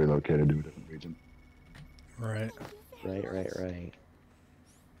right. gets relocated to a different region. Right. Right.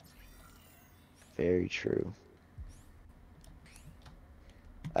 Very true.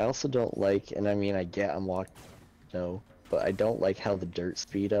 I also don't like, and I mean, I get I'm walking, no, but I don't like how the dirt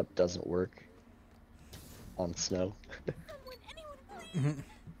speed up doesn't work on snow.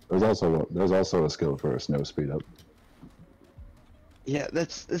 There's also a skill for a snow speed up. Yeah,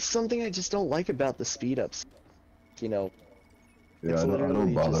 that's something I just don't like about the speed ups. You know, Yeah, It's I don't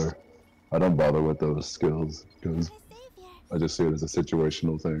literally bother. just- I don't bother with those skills because I just see it as a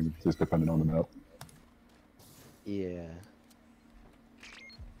situational thing, just depending on the map. yeah.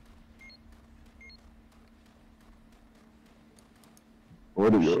 Where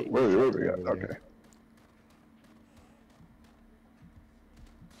do you? Shit, Where you we got? fucked over Okay.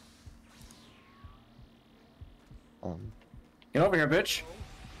 Get over here, bitch.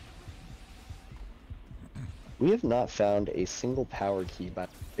 We have not found a single power key by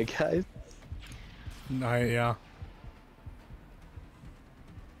the way, guys. Yeah.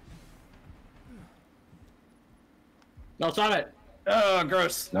 No, stop it. Oh,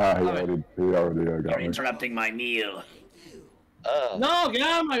 gross. Nah, he Love it. already got You're me. interrupting my meal. No, get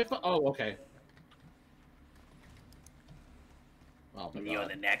out of my. Oh, okay. Oh my And you're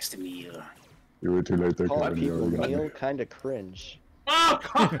god. the next meal. You were too late there, Calling Kevin. You people already got meal me. kinda cringe. Oh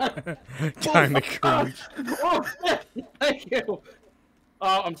god. Kind of cringe. Oh, thank you.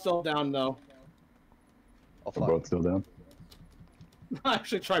 Oh, I'm still down though. Oh We're fuck. both still down. I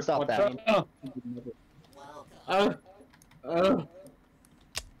actually tried Stop punch that. up.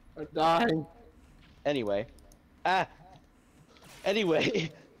 I'm dying. Anyway. Ah!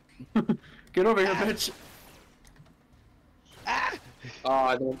 Anyway. Get over here, bitch. Ah! Oh,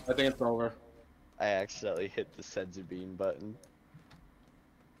 I think it's over. I accidentally hit the Senzu Bean button.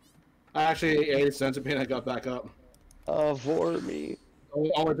 I actually ate a centipede and I got back up. Oh, for me.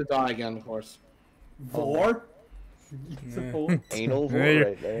 Only to die again, of course. Vor? Anal vor Hey,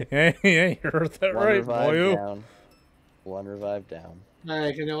 right there. hey, you heard that One right, revive boyo. down. One revive down.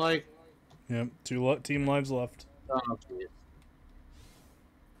 Hey, can you like? Yep, team lives left. Oh, jeez.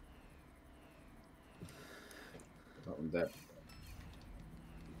 Oh, I'm dead.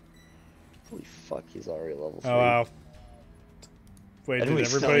 Holy fuck, he's already level 3. Oh wow. Wait, And did we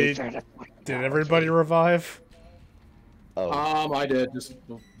still everybody need to- did everybody revive? Oh, I did just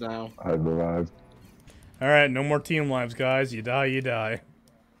now. I revived. All right, no more team lives, guys. You die, you die.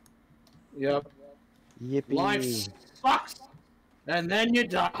 Yep. yippee! Life sucks, and then you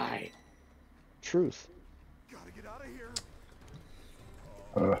die. Truth.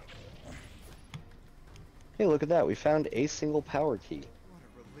 Hey, look at that! We found a single power key.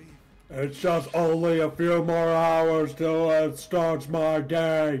 It's just only a few more hours till it starts my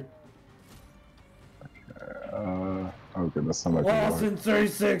day. Oh goodness, I'm not gonna work. Lawson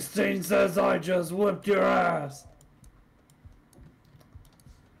 316 says I just whipped your ass.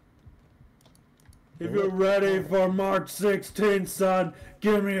 If you're ready for March 16th, son,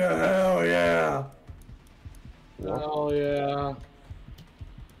 give me a hell yeah. Oh yeah.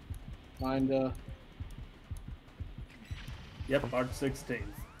 Kinda. Yep, March 16th.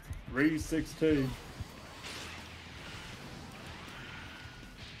 316.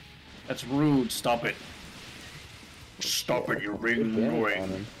 That's rude. Stop it. Stop it, you Good ring damage on ring.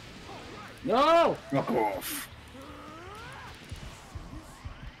 him. No! Knock off.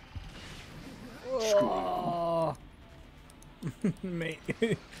 Oh. Mate,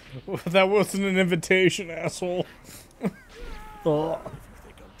 that wasn't an invitation, asshole. Oh.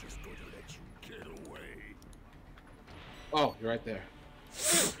 Oh, you're right there.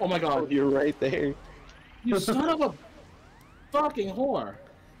 Oh my god. You're right there. You son of a fucking whore.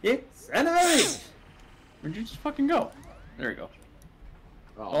 It's enemy! Where'd you just fucking go? There you go.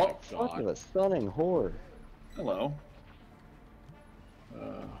 Oh, my Fuck god. a stunning whore. Hello.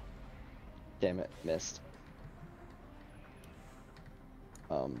 Damn it, missed.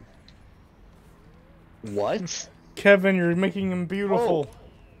 What? Kevin, you're making him beautiful.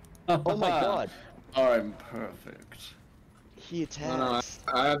 Oh my god. I'm perfect. He No, no, attacks.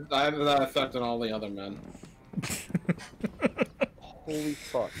 I have that effect on all the other men. Holy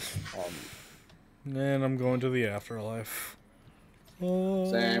fuck. And I'm going to the afterlife. Oh.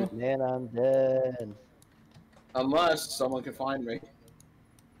 Same. Man, I'm dead. Unless someone can find me.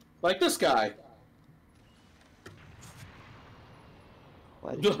 Like this guy.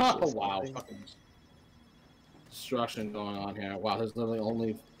 Why did you Oh, just wow. nothing? Fucking destruction going on here. Wow, there's literally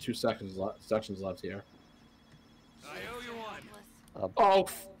only 2 sections left here. Oh,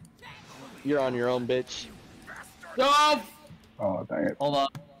 You're on your own, bitch. no! Oh dang it. Hold on.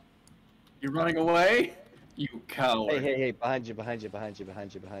 You're running away? You coward. Hey, hey, hey, behind you, behind you, behind you,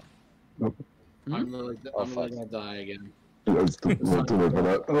 behind you, behind Nope. I'm literally, Oh, I'm literally fuck. gonna die again. That's too late for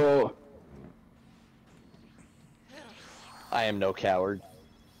that. Oh. I am no coward.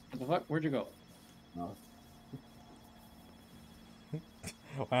 What the fuck? Where'd you go?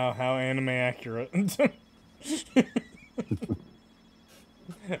 Wow, how anime accurate.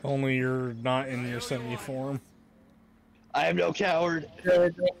 Only you're not in your semi-form. I am no coward. There we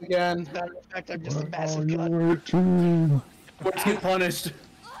go again. Matter of fact, I'm just a Oh, massive cunt. you're too. Let's get punished.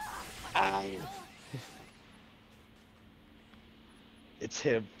 I... It's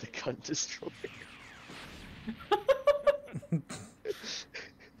him, the cunt destroyer.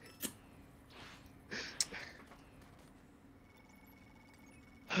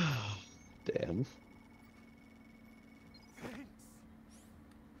 Damn.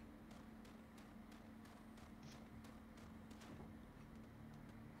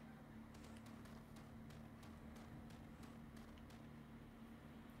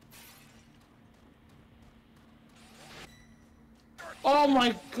 Oh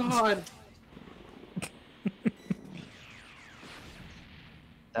my god! I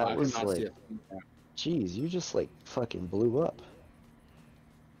That did was not see like, it. jeez, you just like fucking blew up.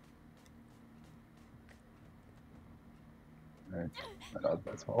 Hey,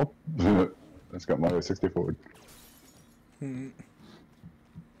 that's all. Let's got Mario 64.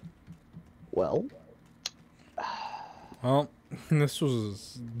 Well, Well, this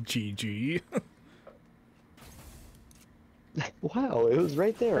was GG. wow, it was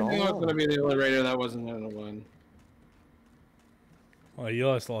right there. I think I was all gonna along. be the only raider that wasn't gonna win. Well, you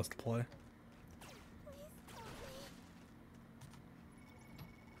guys lost the play.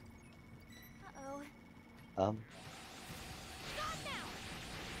 Uh-oh.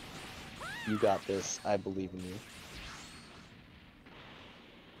 You got this. I believe in you.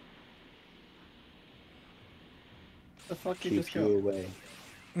 The fuck you Keep just you go?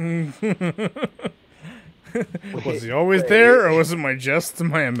 away. Was he always there, or was it just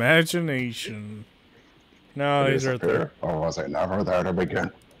my imagination? No, Did he's he right there. disappear, or was it never there to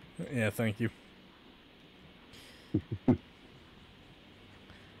begin? Yeah, thank you.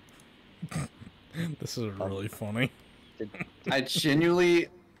 This is really funny. I genuinely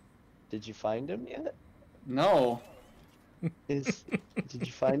Did you find him yet? no. Did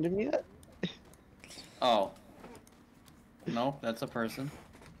you find him yet? Oh. No, that's a person.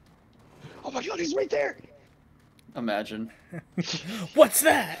 Oh my god, he's right there! Imagine. What's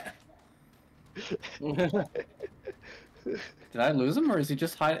that? Did I lose him, or is he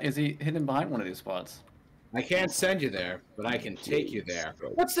just is he hidden behind one of these spots? I can't send you there, but I can take you there.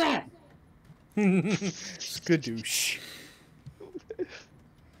 What's that? Skadoosh.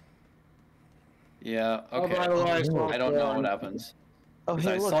 Yeah, Oh, okay. by the way, I don't know what happens. Oh, 'Cause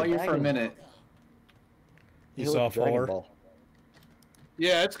hey, I look, saw a you for a Dragon- minute. You hey, saw look, Dragon Fuller? Ball.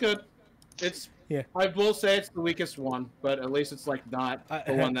 Yeah, it's good. It's Yeah. I will say it's the weakest one, but at least it's like not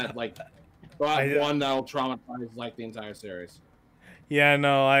the one that like one that'll traumatize like the entire series. Yeah,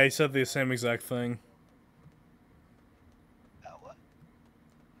 no, I said the same exact thing.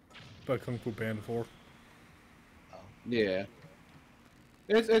 About Kung Fu Panda 4. Yeah.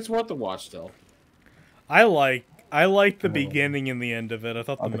 It's worth the watch still. I like the beginning and the end of it. I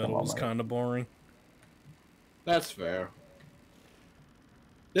thought the I'll pick middle them was all, kind of boring. That's fair.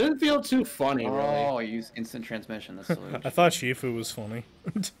 Didn't feel too funny, really. Oh, I use instant transmission. That's so I thought Shifu was funny.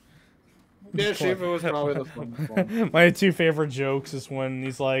 Yeah, Shiva was probably the fun one. My two favorite jokes is when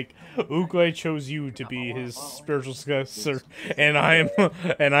he's like, "Uguay chose you to be his spiritual successor, and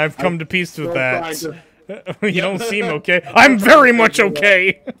I've come to peace with that. You don't seem okay. I'm very much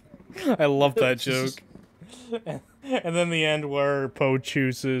okay." I love that joke. And then the end where Poe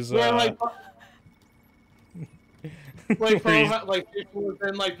chooses. Yeah, like Poe, like people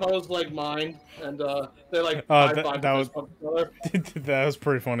within like Poe's like mind, and they like that was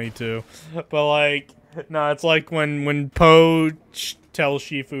pretty funny too. But like, no, it's like when Poe tells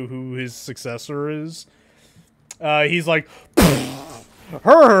Shifu who his successor is. He's like,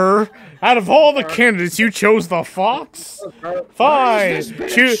 her. Out of all the candidates, you chose the fox. Fine,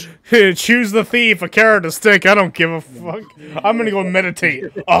 choose the thief, a carrot, a stick. I don't give a fuck. I'm gonna go meditate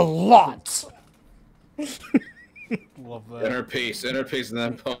a lot. Love that. Inner peace, and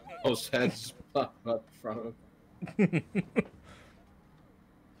then Poe's heads pop up from him.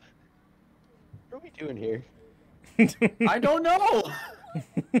 What are we doing here? I don't know.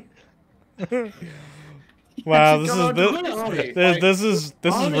 Wow, this is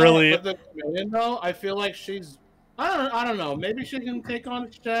really. But the chameleon, though, I feel like she's. I don't know. Maybe she can take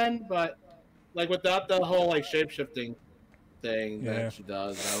on Shen, but like without the whole like shape-shifting thing that she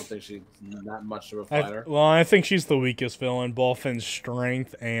does, I don't think she's that much of a fighter. I think she's the weakest villain, both in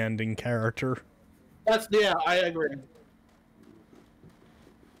strength and in character. I agree.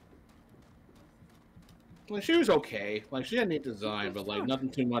 Like, she was okay. Like, she had neat design, but like nothing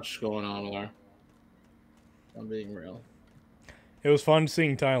too much going on with her. I'm being real. It was fun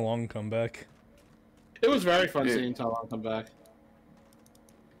seeing Tai Long come back. It was very fun seeing Tai Long come back.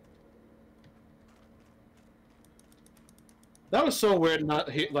 That was so weird, not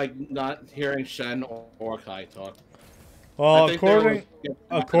hearing Shen or Kai talk. Well,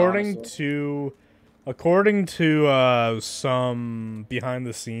 according to some behind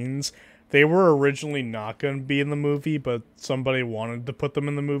the scenes, they were originally not going to be in the movie, but somebody wanted to put them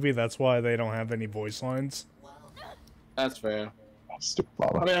in the movie. That's why they don't have any voice lines. That's fair.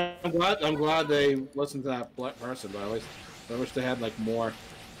 I mean, I'm glad they listened to that person, but at least I wish they had like more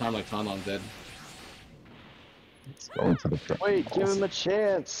time, like Tai Long did. Wait, give him a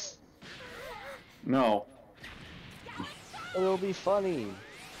chance. No. It'll be funny.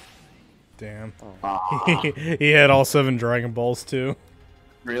 Damn. He had all 7 Dragon Balls too.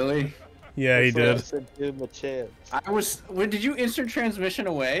 Really? Yeah, he did. I said give him a chance. Did you instant transmission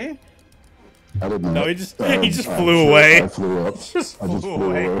away? I didn't. No, he just flew away. I flew up. I just flew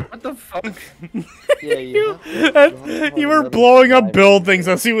away. What the fuck? Yeah, you were blowing up buildings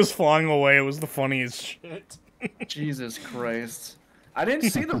as he was flying away. It was the funniest shit. Jesus Christ. I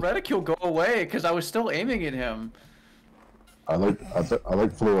didn't see the reticule go away because I was still aiming at him. I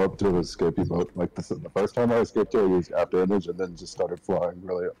flew up to escape you boat. Like the first time I escaped you, I used after image and then just started flying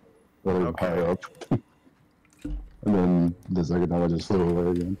really high up. And then the second time I just flew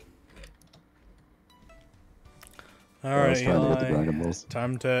away again. Alright, Eli,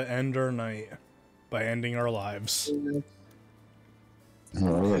 time to end our night by ending our lives.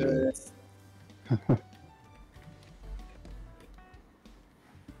 Alright.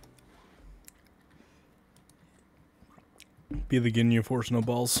 Be the Ginyu Force, no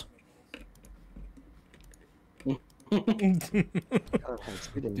balls. Yeah,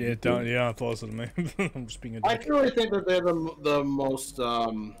 don't throw us at me. I'm just being a dick. I really think that they're the most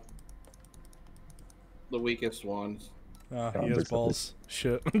the weakest ones. He has balls.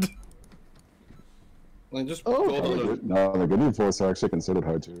 Shit. Like just No, the Ginyu Force are actually considered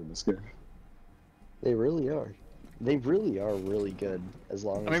hard to in this game. They really are. They really are really good, as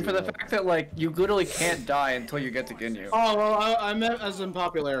long as I mean, for you the know. fact that like you literally can't die until you get to Ginyu. Oh well, I meant as in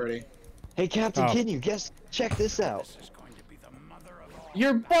popularity. Hey, Captain Oh. Ginyu, check this out.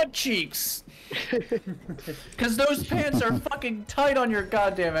 Your butt cheeks! Cause those pants are fucking tight on your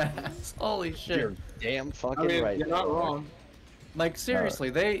goddamn ass. Holy shit. You're damn fucking I mean, right. you're not they are. wrong. Like seriously,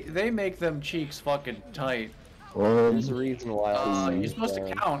 they make them cheeks fucking tight. There's a 1, reason why I was You're supposed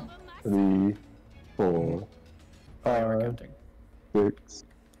to count. 3, 4, Oh, you were 5, counting. 6,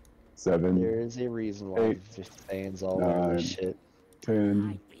 7, There is a reason why 8, fans all over this 9, shit.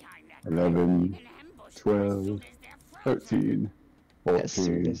 10, 11, 12, 13, As soon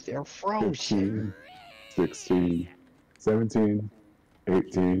 14, as they're frozen. 15, 16, 17,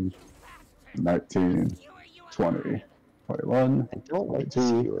 18, 19, 20, 21, I don't like to 22,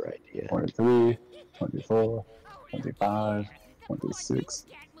 see your idea. 23, 24, 25, 26,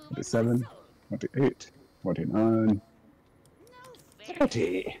 27, 28, 29,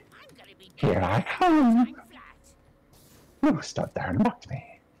 30. Here I come. You stood there and mocked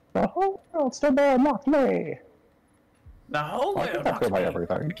me. The whole world stood there and mocked me. The whole I way think I feel like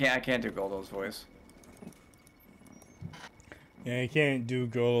everything. I can't do Goldo's voice. Yeah, you can't do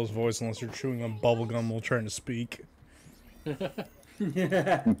Golo's voice unless you're chewing on bubblegum while trying to speak.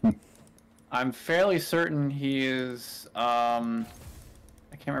 I'm fairly certain he is I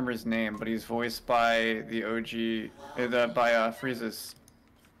can't remember his name, but he's voiced by the OG by Frieza's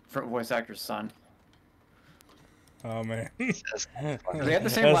voice actor's son. Oh man. They have the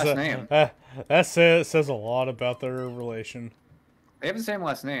same last name. That says a lot about their relation. They have the same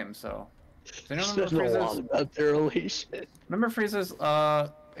last name, so. Does anyone Says a remember lot Frieza's, about their relation. remember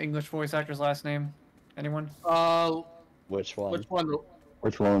Frieza's English voice actor's last name? Anyone? Which one? Which one?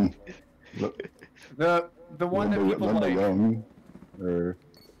 Which one? The one that people Linda like. Young? Or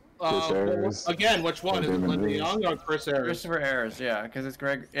Chris Ayres? Again, which one? Is it Damon Linda Lewis? Young or Chris Ayres? Christopher Ayres, yeah, because it's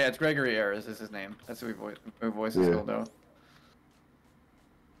Greg. Yeah, it's Gregory Ayres is his name. That's who voices Yeah. Goldo.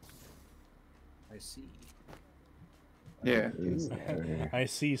 I see. Yeah. I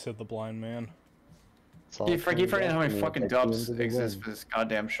see, said the blind man. Keep forgetting how many fucking dubs exist for this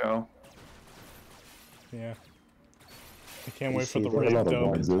goddamn show. Yeah. I can't You wait for see, the there's rave a lot of dub.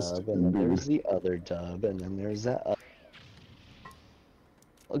 ones. Exist, And then there's indeed. the other dub, and then there's that other.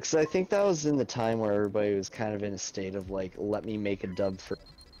 Because I think that was in the time where everybody was kind of in a state of like, let me make a dub first.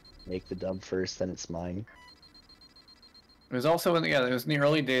 Make the dub first, then it's mine. It was also in it was in the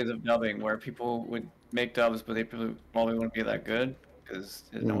early days of dubbing where people would make dubs, but they probably wouldn't be that good because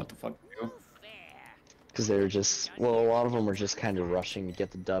they didn't know what the fuck to do. Because they were just, well, a lot of them were just kind of rushing to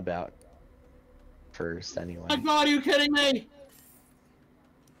get the dub out first anyway. My God, are you kidding me?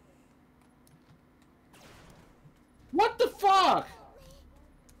 What the fuck?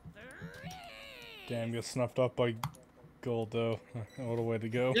 Damn, get snuffed up by Goldo. What a way to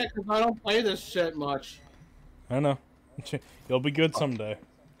go. Yeah, because I don't play this shit much. I know. You'll be good someday.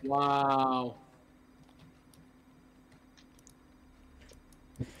 Wow.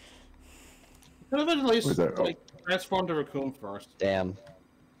 Could have at least Where's that? Oh. like transformed to raccoon first. Damn.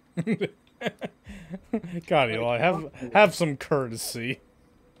 God, Eli, have some courtesy.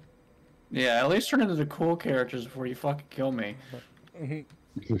 Yeah, at least turn into the cool characters before you fucking kill me.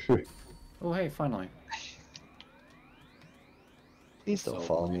 Oh, hey, finally. Please don't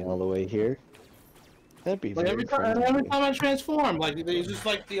follow me all the way here. That'd be Like very every time friendly. I transform, like he's just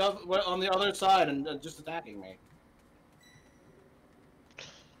like the other on the other side and just attacking me.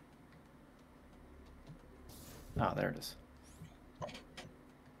 Oh, there it is. Oh,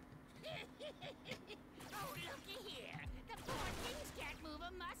 looky here. The poor things can't move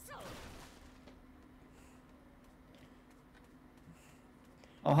a muscle.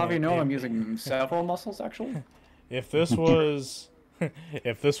 I'll have you know I'm using several muscles, actually. If this was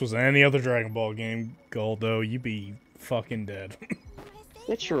if this was any other Dragon Ball game, Goldo, you'd be fucking dead.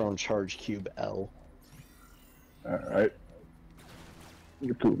 Get your own charge cube, L. Alright.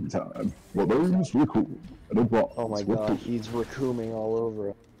 Raccoon time. Well, there's Raccoon. And a boss. Oh my god, he's raccooming all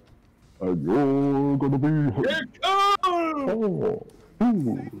over. And you're gonna be hurt. Oh,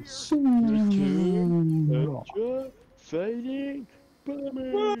 ooh, soon. Fighting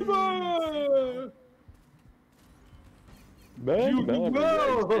Bummer! My mama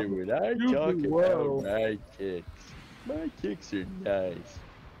likes it when I talk about my kicks. My kicks are nice.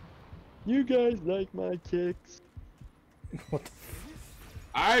 You guys like my kicks?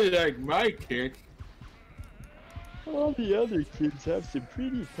 I like my kick. All the other kids have some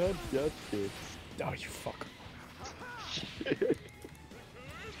pretty pumped up kicks. Oh, you fuck.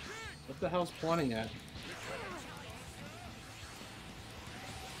 What the hell's pointing at?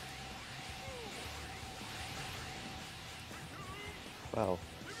 Wow.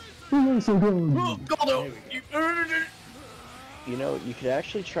 So good. Goldo! You know, you could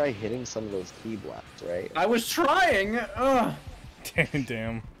actually try hitting some of those key blocks, right? I was trying! Ugh!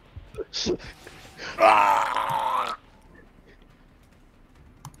 Damn.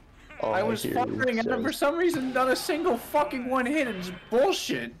 All I was hear firing is and for just- some reason not a single fucking one hit and just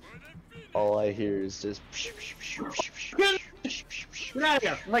bullshit. All I hear is just. Get out of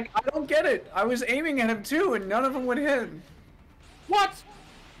here! Like, I don't get it. I was aiming at him too and none of them would hit. What?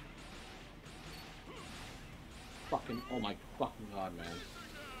 Fucking, oh my fucking god,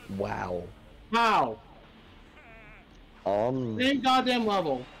 man. Wow. How? Same goddamn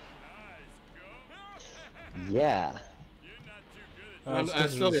level. Yeah. It's I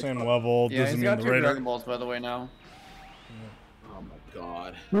 'cause still they're the get- same level. Yeah, Doesn't he's mean got the 2 Raider. Dragon Balls, by the way, now. Oh my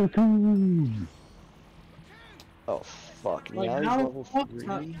god. Raccoon. Oh fuck! Like, Now he's how level the fuck's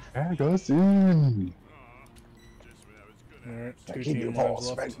 3. There goes in. Alright, I 2 give you team balls,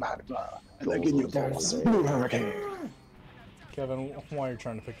 lives red left. magma. And I give you balls, blue hurricane. Kevin, why are you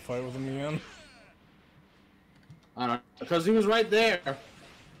trying to pick a fight with him again? I don't know. Because he was right there.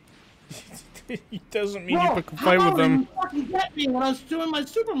 He doesn't mean Bro, you pick a fight how with him. did you fucking get me when I was doing my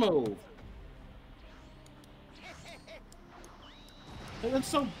super move? It looks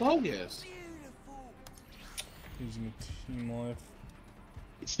so bogus. Using a team life.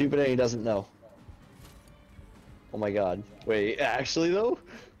 He's stupid and he doesn't know. Oh my god. Wait, actually though?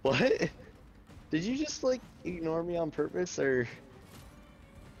 What? Did you just like ignore me on purpose or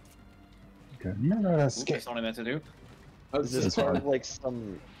Okay, never That's escape. what I meant to do. is this It's part fine. of like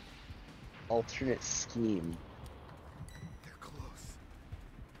some alternate scheme?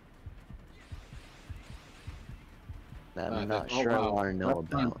 That I'm not Oh, sure I wow. want to know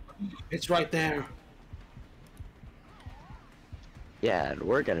about. It's right there. Yeah, and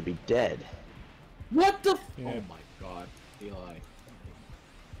we're gonna be dead. What the? Yeah. Oh my god, Eli.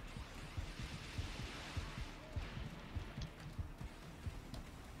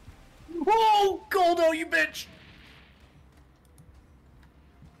 Whoa! Goldo, you bitch!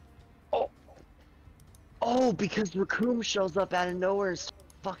 Oh, because Raccoon shows up out of nowhere and starts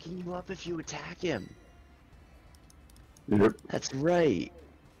fucking you up if you attack him. Yep. That's right.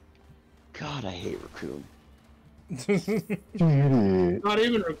 God, I hate Raccoon. Idiot. Not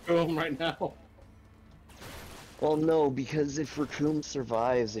even Raccoon right now. Well, no, because if Raccoon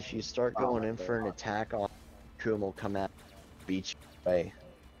survives, if you start going in for an attack on Raccoon will come out and beat you away.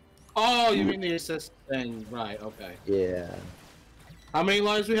 Oh, you mean the assist thing? Right. Okay. Yeah. How many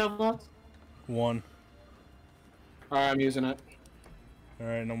lives we have left? 1. All right, I'm using it.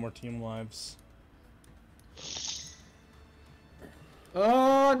 Alright, no more team lives.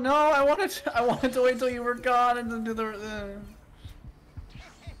 Oh no! I wanted to wait till you were gone and then do the.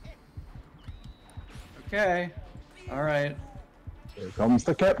 Okay. All right. Here comes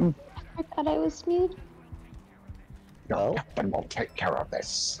the captain. I thought I was mute. Your Oh. captain will take care of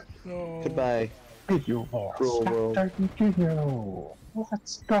this. No. Goodbye. Give you more Cruel world. Spectacular.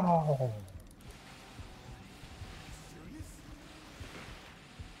 Let's go.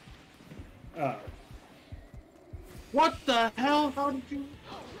 What the hell? How did you?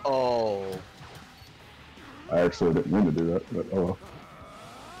 Oh. I actually didn't mean to do that, but oh well.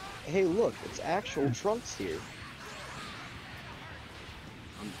 Hey, look, it's actual Trunks here.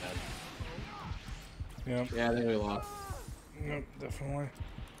 I'm dead. Yep, Yeah, I think we lost. yep, definitely.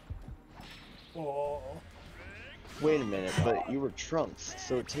 Oh. Wait a minute, but you were Trunks,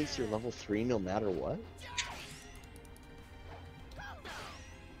 so it takes your level 3 no matter what?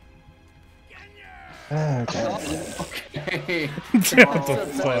 Okay. What the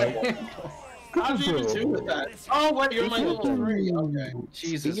fuck? How'd you even do with that? Oh, wait, you're my level 3. Okay.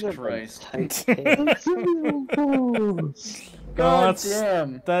 Jesus Speaking of Christ. Titanic, God that's-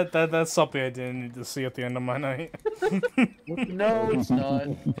 damn. That's something I didn't need to see at the end of my night. No, it's not.